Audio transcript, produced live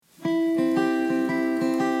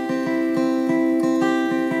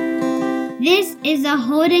This is a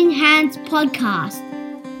Holding Hands podcast.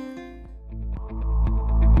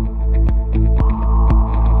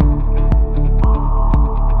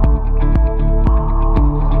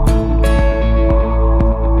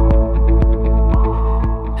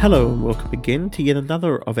 Hello and welcome again to yet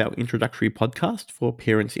another of our introductory podcast for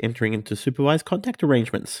parents entering into supervised contact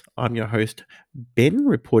arrangements. I'm your host, Ben,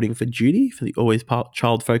 reporting for duty for the Always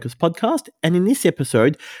Child Focused podcast. And in this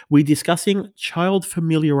episode, we're discussing child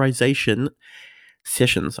familiarisation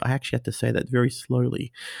sessions. I actually have to say that very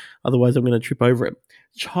slowly, otherwise I'm going to trip over it.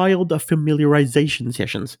 Child familiarisation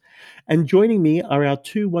sessions. And joining me are our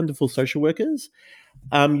two wonderful social workers.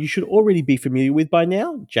 You should already be familiar with by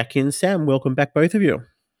now, Jakki and Sam. Welcome back, both of you.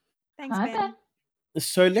 Thanks, Ben.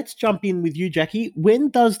 So let's jump in with you, Jakki. When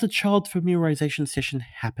does the child familiarisation session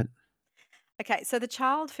happen? Okay, so the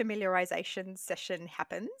child familiarisation session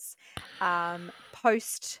happens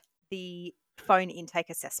post the phone intake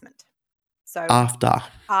assessment. So After.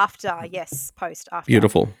 Yes, post after.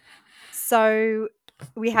 Beautiful. So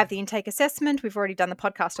we have the intake assessment. We've already done the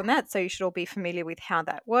podcast on that, so you should all be familiar with how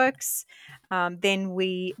that works. Then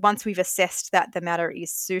once we've assessed that the matter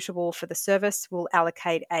is suitable for the service, we'll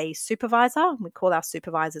allocate a supervisor. We call our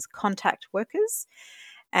supervisors contact workers.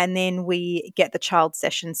 And then we get the child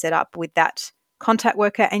session set up with that contact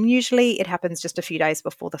worker. And usually it happens just a few days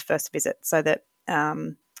before the first visit so that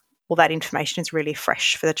all that information is really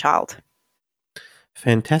fresh for the child.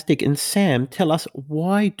 Fantastic. And Sam, tell us,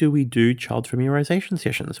 why do we do child familiarisation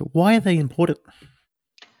sessions? Why are they important?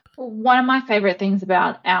 One of my favourite things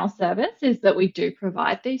about our service is that we do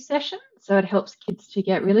provide these sessions. So it helps kids to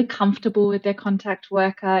get really comfortable with their contact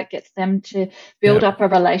worker. It gets them to build up a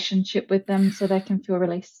relationship with them so they can feel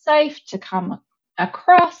really safe to come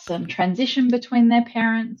across and transition between their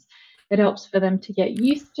parents. It helps for them to get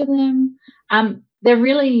used to them. They're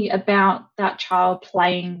really about that child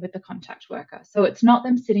playing with the contact worker. So it's not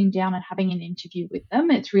them sitting down and having an interview with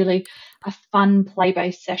them. It's really a fun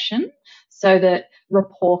play-based session so that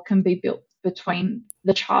rapport can be built between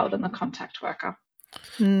the child and the contact worker.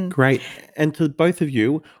 Great. And to both of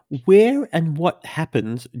you, where and what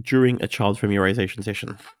happens during a child familiarisation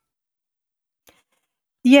session?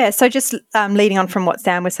 Yeah, so just leading on from what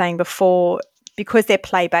Sam was saying before, because they're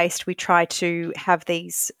play-based, we try to have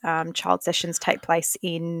these child sessions take place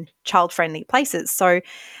in child-friendly places. So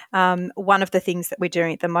one of the things that we're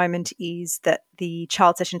doing at the moment is that the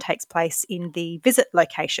child session takes place in the visit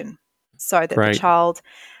location so that the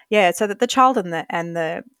child and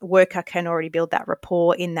the worker can already build that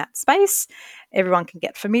rapport in that space. Everyone can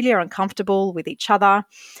get familiar and comfortable with each other.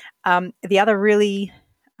 The other really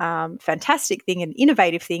fantastic thing and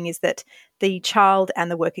innovative thing is that the child and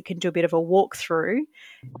the worker can do a bit of a walkthrough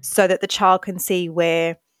so that the child can see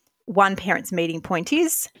where one parent's meeting point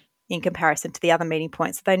is in comparison to the other meeting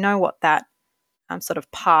point, so they know what that sort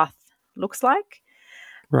of path looks like.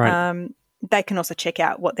 Right. They can also check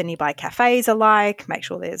out what the nearby cafes are like, make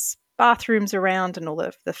sure there's bathrooms around and all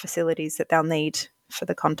of the facilities that they'll need for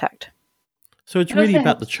the contact. So it's really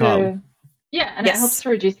about the child. It helps to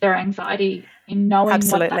reduce their anxiety in knowing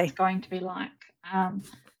what that's going to be like.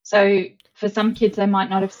 So for some kids, they might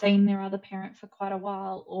not have seen their other parent for quite a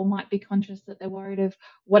while or might be conscious that they're worried of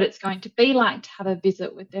what it's going to be like to have a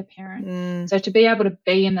visit with their parent. So to be able to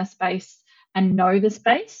be in the space and know the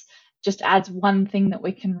space just adds one thing that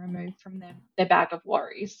we can remove from their bag of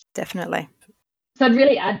worries. Definitely. So I'd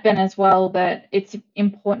really add, Ben, as well, that it's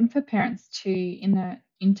important for parents to, in the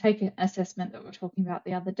intake assessment that we were talking about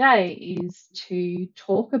the other day, is to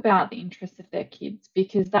talk about the interests of their kids,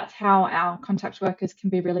 because that's how our contact workers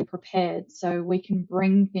can be really prepared. So we can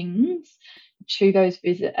bring things to those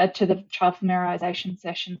to the child familiarisation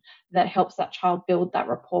session that helps that child build that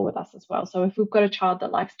rapport with us as well. So if we've got a child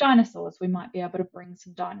that likes dinosaurs, we might be able to bring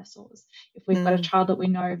some dinosaurs. If we've got a child that we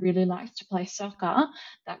know really likes to play soccer,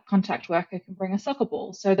 that contact worker can bring a soccer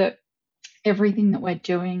ball, so that everything that we're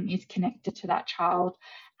doing is connected to that child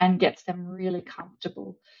and gets them really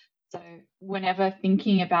comfortable. So whenever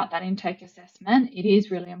thinking about that intake assessment, it is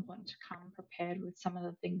really important to come prepared with some of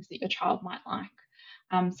the things that your child might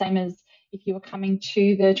like. Same as if you were coming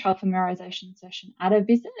to the child familiarisation session at a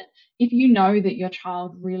visit, if you know that your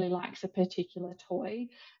child really likes a particular toy,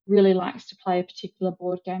 really likes to play a particular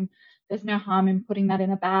board game, there's no harm in putting that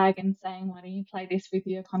in a bag and saying, why don't you play this with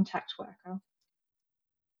your contact worker?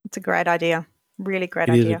 It's a great idea. Really great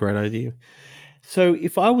idea. It is a great idea. So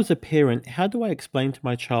if I was a parent, how do I explain to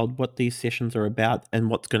my child what these sessions are about and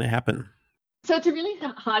what's going to happen? So it's a really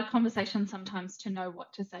hard conversation sometimes to know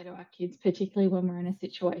what to say to our kids, particularly when we're in a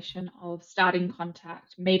situation of starting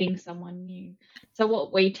contact, meeting someone new. So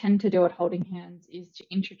what we tend to do at Holding Hands is to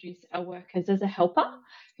introduce our workers as a helper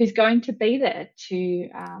who's going to be there to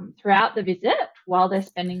throughout the visit while they're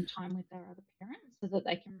spending time with their other parents so that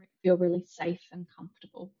they can feel really safe and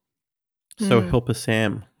comfortable. So Helper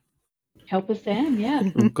Sam. Helper Sam, yeah.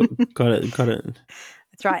 Got it.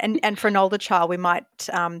 That's right. And for an older child, we might,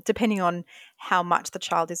 depending on how much the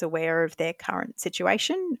child is aware of their current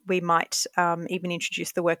situation, we might even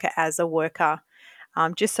introduce the worker as a worker,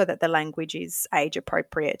 just so that the language is age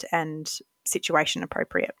appropriate and situation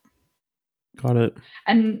appropriate. Got it.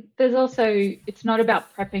 And there's also, it's not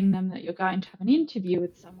about prepping them that you're going to have an interview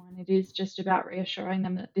with someone. It is just about reassuring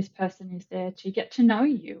them that this person is there to get to know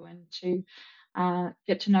you and to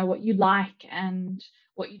get to know what you like and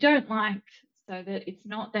what you don't like, so that it's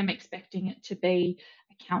not them expecting it to be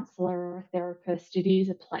a counsellor or a therapist. It is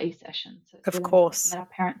a play session. So it's Of really course. important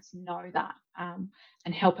that our parents know that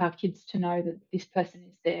and help our kids to know that this person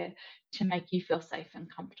is there to make you feel safe and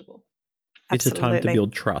comfortable. It's a time to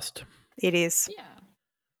build trust. It is.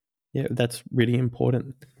 Yeah, that's really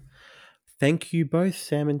important. Thank you both,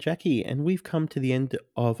 Sam and Jakki. And we've come to the end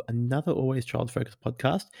of another Always Child Focused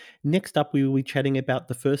podcast. Next up, we will be chatting about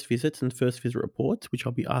the first visits and first visit reports, which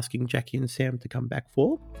I'll be asking Jakki and Sam to come back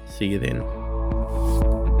for. See you then.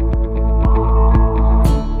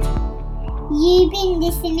 You've been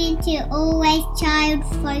listening to Always Child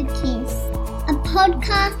Focused, a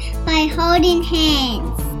podcast by Holding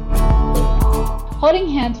Hands. Holding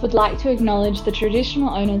Hands would like to acknowledge the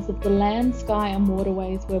traditional owners of the land, sky and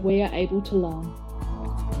waterways where we are able to learn.